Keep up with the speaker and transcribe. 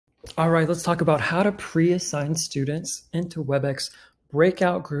All right, let's talk about how to pre-assign students into Webex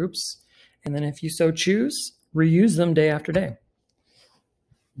breakout groups, and then if you so choose, reuse them day after day.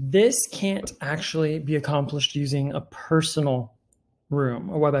 This can't actually be accomplished using a personal room,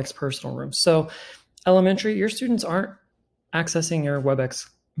 a Webex personal room. So elementary, your students aren't accessing your Webex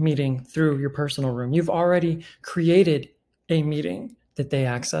meeting through your personal room. You've already created a meeting that they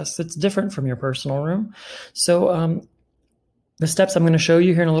access that's different from your personal room. So the steps I'm going to show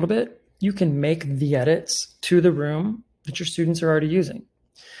you here in a little bit, you can make the edits to the room that your students are already using.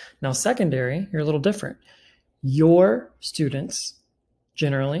 Now, secondary, you're a little different. Your students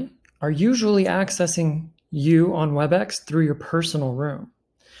generally are usually accessing you on Webex through your personal room.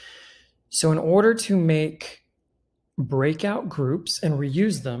 So in order to make breakout groups and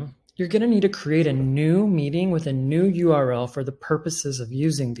reuse them, you're going to need to create a new meeting with a new URL for the purposes of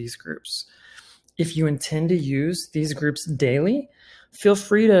using these groups. If you intend to use these groups daily, feel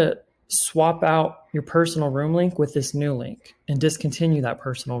free to swap out your personal room link with this new link and discontinue that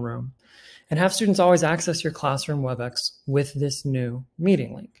personal room, and have students always access your classroom Webex with this new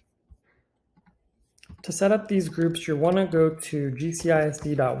meeting link. To set up these groups, you'll want to go to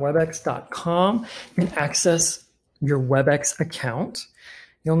gcisd.webex.com and access your Webex account.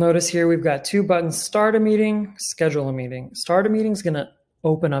 You'll notice here we've got two buttons: start a meeting, schedule a meeting. Start a meeting is going to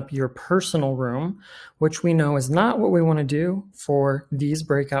open up your personal room, which we know is not what we want to do for these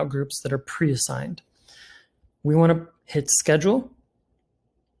breakout groups that are pre-assigned. We want to hit schedule.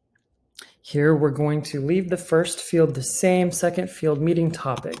 Here we're going to leave the first field the same, second field meeting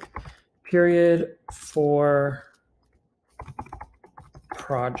topic, period for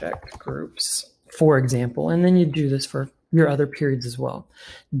project groups, for example, and then you do this for your other periods as well.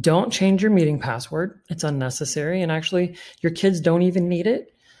 Don't change your meeting password. It's unnecessary, and actually your kids don't even need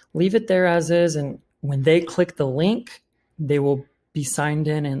it. Leave it there as is, and when they click the link, they will be signed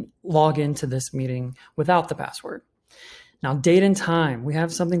in and log into this meeting without the password. Now, date and time, we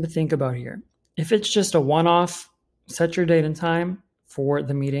have something to think about here. If it's just a one-off, set your date and time for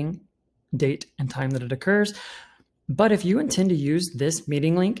the meeting, date and time that it occurs. But if you intend to use this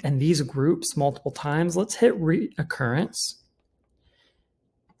meeting link and these groups multiple times, let's hit reoccurrence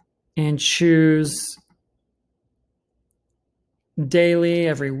and choose daily,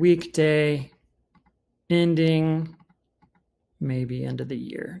 every weekday, ending, maybe end of the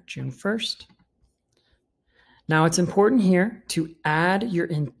year, June 1st. Now it's important here to add your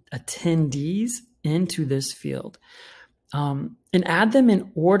attendees into this field and add them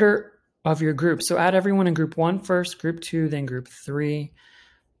in order of your group. So add everyone in group 1 first, group 2, then group 3.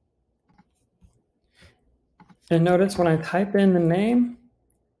 And notice when I type in the name,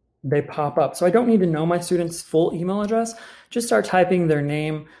 they pop up. So I don't need to know my student's full email address. Just start typing their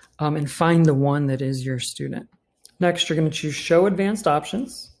name and find the one that is your student. Next, you're going to choose Show Advanced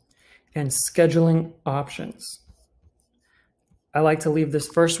Options and Scheduling Options. I like to leave this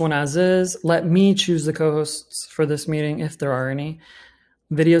first one as is. Let me choose the co-hosts for this meeting if there are any.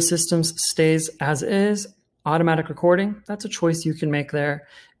 Video systems stays as is. Automatic recording, that's a choice you can make there.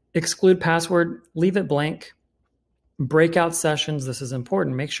 Exclude password, leave it blank. Breakout sessions, this is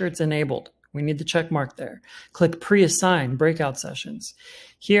important. Make sure it's enabled. We need the check mark there. Click pre-assign breakout sessions.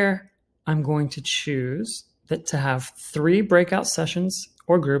 Here, I'm going to choose that to have 3 breakout sessions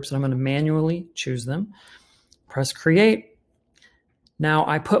or groups, and I'm going to manually choose them. Press create. Now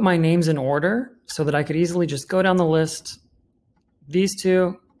I put my names in order so that I could easily just go down the list. These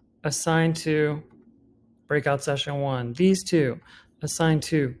 2 assigned to breakout session 1. These 2 assigned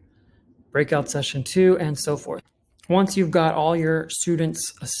to breakout session 2, and so forth. Once you've got all your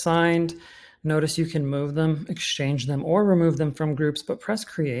students assigned, notice you can move them, exchange them, or remove them from groups, but press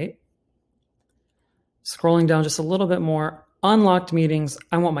create. Scrolling down just a little bit more, unlocked meetings.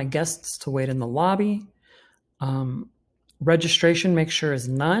 I want my guests to wait in the lobby. Registration, make sure is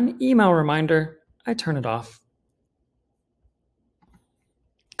none. Email reminder, I turn it off.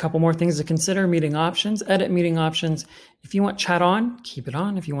 Couple more things to consider: meeting options, edit meeting options. If you want chat on, keep it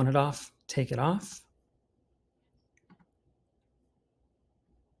on. If you want it off, take it off.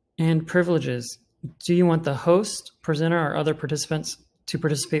 And privileges. Do you want the host, presenter, or other participants to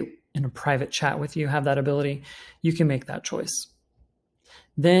participate in a private chat with you? Have that ability. You can make that choice.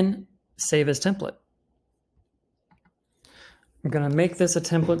 Then save as template. I'm going to make this a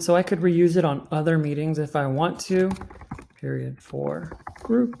template so I could reuse it on other meetings if I want to. Period for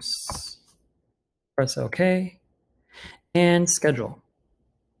groups. Press OK. And schedule.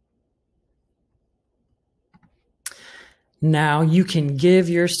 Now you can give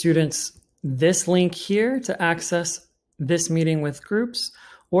your students this link here to access this meeting with groups,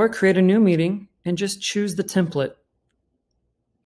 or create a new meeting and just choose the template